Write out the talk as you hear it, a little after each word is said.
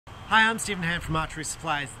Hi, I'm Stephen Hand from Archery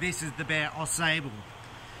Supplies. This is the Bear Au Sable.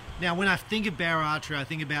 Now, when I think of Bear Archery, I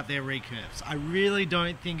think about their recurves. I really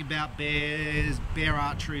don't think about Bear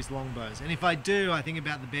Archery's longbows. And if I do, I think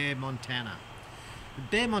about the Bear Montana. The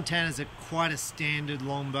Bear Montana is quite a standard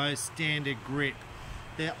longbow, standard grip.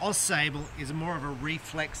 The Au Sable is more of a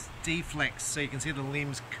reflex deflex, so you can see the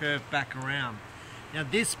limbs curve back around. Now,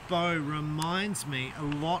 this bow reminds me a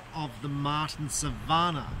lot of the Martin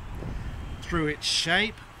Savannah through its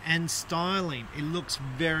shape and styling. It looks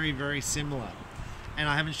very, very similar. And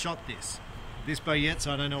I haven't shot this bow yet,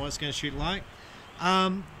 so I don't know what it's going to shoot like.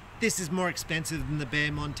 This is more expensive than the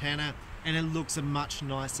Bear Montana, and it looks a much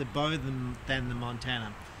nicer bow than the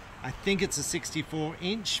Montana. I think it's a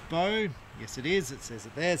 64-inch bow. Yes, it is. It says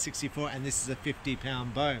it there, 64, and this is a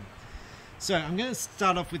 50-pound bow. So I'm going to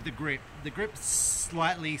start off with the grip. The grip's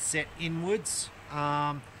slightly set inwards.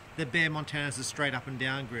 The Bear Montana is a straight up and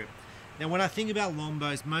down grip. Now, when I think about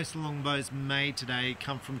longbows, most longbows made today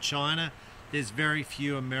come from China. There's very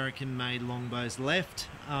few American-made longbows left.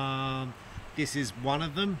 This is one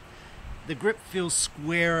of them. The grip feels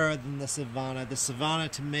squarer than the Savannah. The Savannah,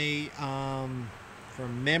 to me, from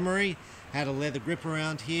memory, had a leather grip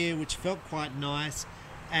around here, which felt quite nice,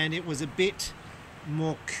 and it was a bit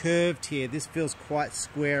more curved here. This feels quite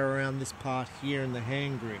square around this part here in the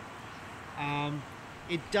hand grip.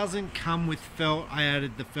 It doesn't come with felt. I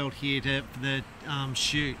added the felt here for the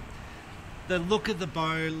shoot. The look of the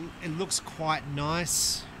bow, it looks quite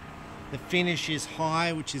nice. The finish is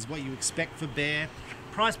high, which is what you expect for Bear.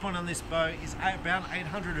 Price point on this bow is about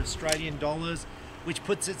 800 Australian dollars, which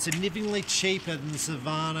puts it significantly cheaper than the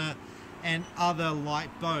Savannah and other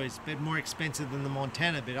light bows, but more expensive than the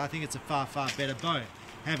Montana. But I think it's a far, far better bow,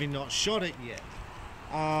 having not shot it yet.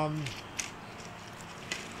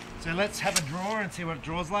 So let's have a draw and see what it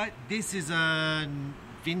draws like. This is a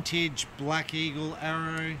vintage Black Eagle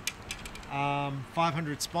arrow,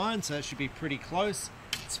 500 spine, so it should be pretty close.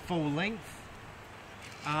 It's full length.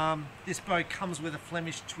 This bow comes with a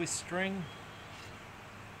Flemish twist string.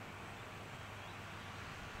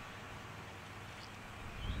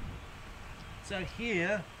 So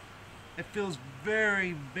here, it feels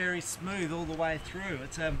very, very smooth all the way through.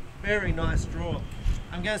 It's a very nice draw.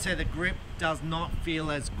 I'm going to say the grip does not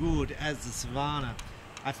feel as good as the Savannah.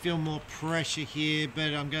 I feel more pressure here,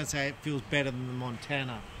 but I'm going to say it feels better than the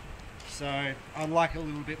Montana. So I like it a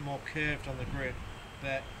little bit more curved on the grip.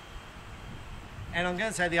 And I'm going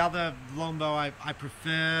to say the other longbow I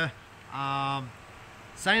prefer,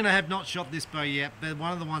 saying I have not shot this bow yet, but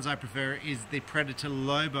one of the ones I prefer is the Predator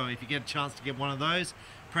Lobo. If you get a chance to get one of those,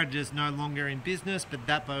 Predator's no longer in business, but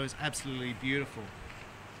that bow is absolutely beautiful.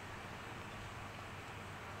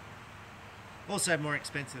 Also more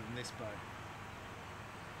expensive than this bow.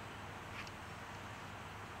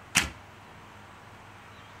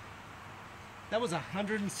 That was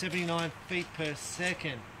 179 feet per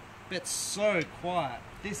second, but so quiet.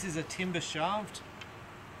 This is a timber shaft,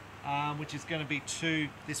 which is going to be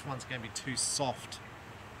this one's going to be too soft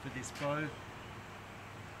for this bow.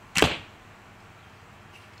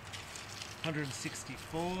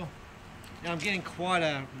 164. Now I'm getting quite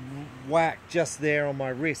a whack just there on my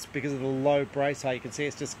wrist because of the low brace height. You can see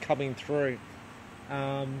it's just coming through.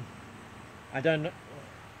 I don't know.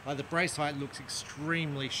 The brace height looks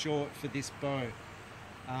extremely short for this bow.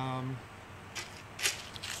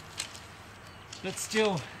 But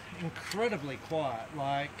still incredibly quiet.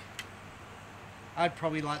 Like, I'd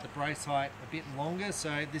probably like the brace height a bit longer,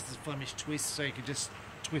 so this is Flemish twist, so you could just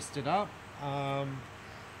twist it up.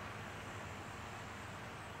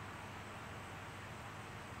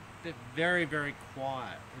 But very, very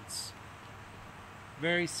quiet. It's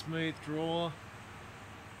very smooth draw.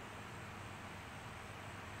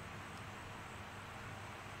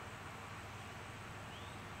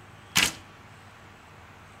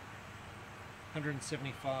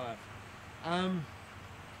 $175.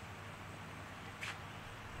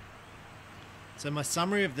 So my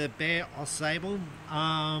summary of the Bear Au Sable.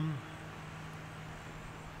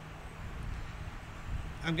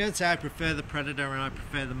 I'm going to say I prefer the Predator and I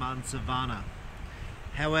prefer the Martin Savannah.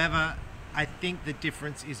 However, I think the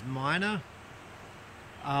difference is minor.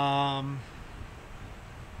 I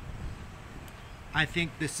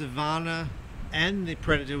think the Savannah and the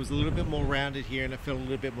Predator was a little bit more rounded here and it felt a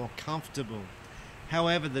little bit more comfortable.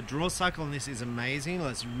 However, the draw cycle on this is amazing.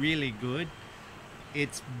 It's really good.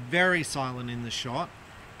 It's very silent in the shot,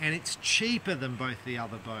 and it's cheaper than both the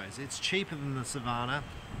other bows. It's cheaper than the Savannah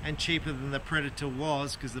and cheaper than the Predator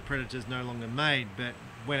was, because the Predator is no longer made, but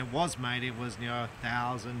when it was made it was, $1,000,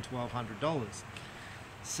 $1,200.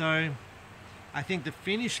 So I think the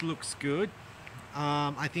finish looks good.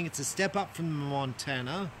 I think it's a step up from the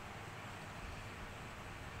Montana.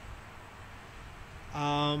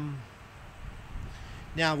 Now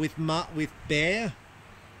with Bear,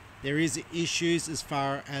 there is issues as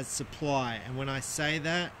far as supply, and when I say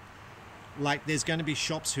that, like, there's going to be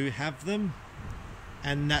shops who have them,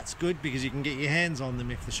 and that's good because you can get your hands on them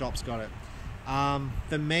if the shop's got it.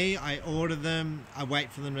 For me, I order them, I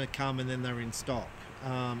wait for them to come, and then they're in stock,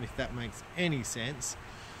 if that makes any sense.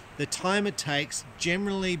 The time it takes,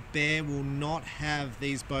 generally Bear will not have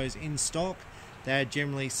these bows in stock. They are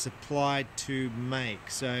generally supplied to make,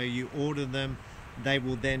 so you order them, they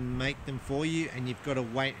will then make them for you, and you've got to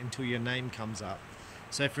wait until your name comes up.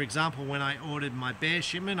 So for example, when I ordered my Bear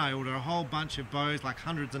shipment, I ordered a whole bunch of bows, like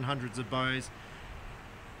hundreds and hundreds of bows.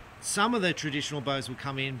 Some of the traditional bows will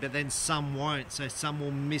come in, but then some won't, so some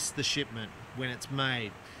will miss the shipment when it's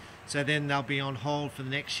made. So then they'll be on hold for the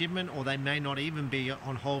next shipment, or they may not even be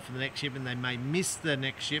on hold for the next shipment. They may miss the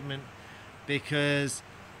next shipment because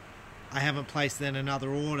I haven't placed then another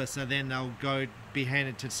order, so then they'll be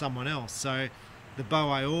handed to someone else. So the bow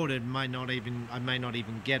I ordered I may not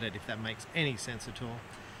even get it, if that makes any sense at all.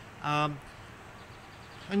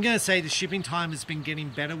 I'm going to say the shipping time has been getting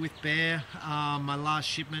better with Bear. My last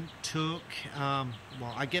shipment took,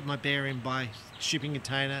 well, I get my Bear in by shipping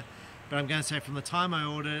container, but I'm going to say from the time I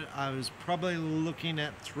ordered, I was probably looking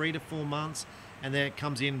at 3 to 4 months, and then it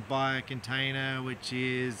comes in by a container, which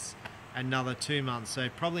is another 2 months, so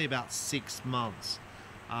probably about 6 months.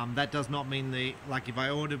 That does not mean like if I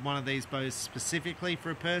ordered one of these bows specifically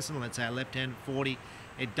for a person, let's say a left hand 40,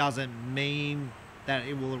 it doesn't mean that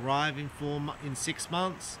it will arrive in 6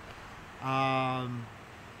 months.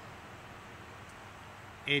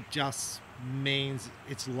 It just means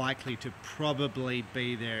it's likely to probably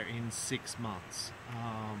be there in 6 months.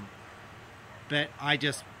 But I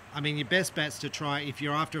mean, your best bet's to try, if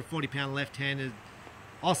you're after a 40-pound left-handed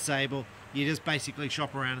Au Sable, you just basically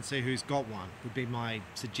shop around and see who's got one, would be my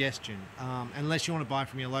suggestion. Unless you want to buy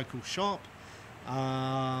from your local shop,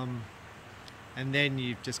 and then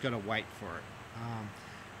you've just got to wait for it.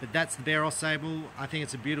 But that's the Bear Au Sable. I think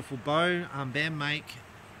it's a beautiful bow. Bear make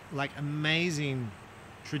like amazing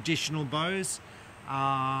traditional bows.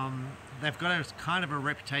 They've got a kind of a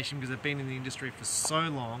reputation because they've been in the industry for so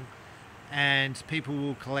long, and people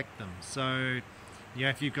will collect them. So, you know,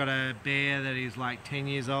 if you've got a Bear that is like 10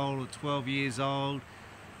 years old or 12 years old,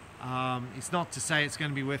 it's not to say it's going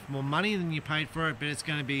to be worth more money than you paid for it, but it's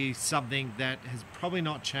going to be something that has probably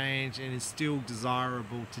not changed and is still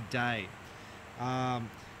desirable today.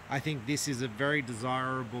 I think this is a very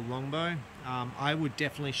desirable longbow. I would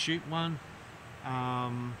definitely shoot one. I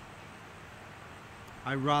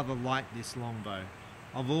rather like this longbow.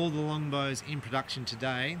 Of all the longbows in production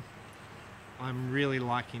today, I'm really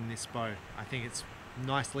liking this bow. I think it's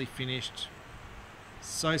nicely finished,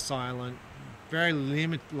 so silent, very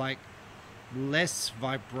less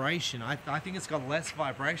vibration. I think it's got less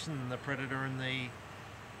vibration than the Predator and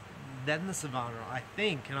than the Savannah, I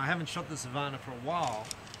think. And I haven't shot the Savannah for a while,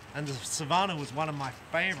 and the Savannah was one of my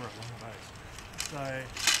favorite longbows. So,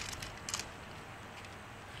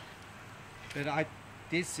 but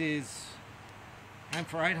this is, and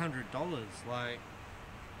for $800, like,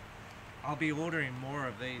 I'll be ordering more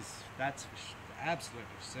of these. That's absolutely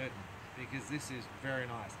certain, because this is very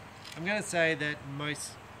nice. I'm going to say that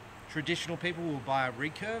most traditional people will buy a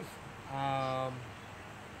recurve,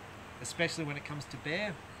 especially when it comes to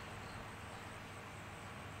Bear.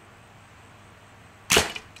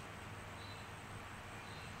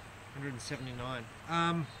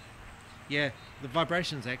 $179. Yeah, the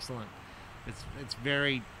vibration's excellent. It's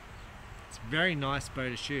very nice bow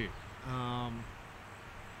to shoot.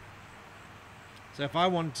 So if I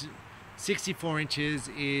want to, 64 inches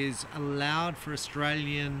is allowed for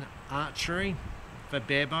Australian archery for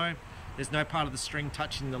bear bow. There's no part of the string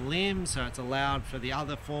touching the limb, so it's allowed for the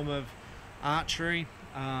other form of archery.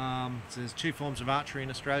 So there's 2 forms of archery in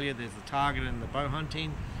Australia. There's the target and the bow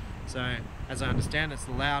hunting. So as I understand, it's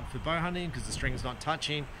allowed for bow hunting because the string's not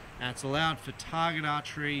touching, and it's allowed for target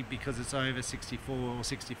archery because it's over 64 or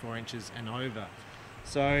 64 inches and over.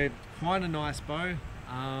 So quite a nice bow.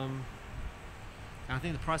 I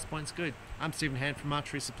think the price point's good. I'm Stephen Hand from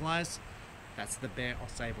Archery Supplies. That's the Bear Au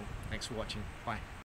Sable. Thanks for watching. Bye.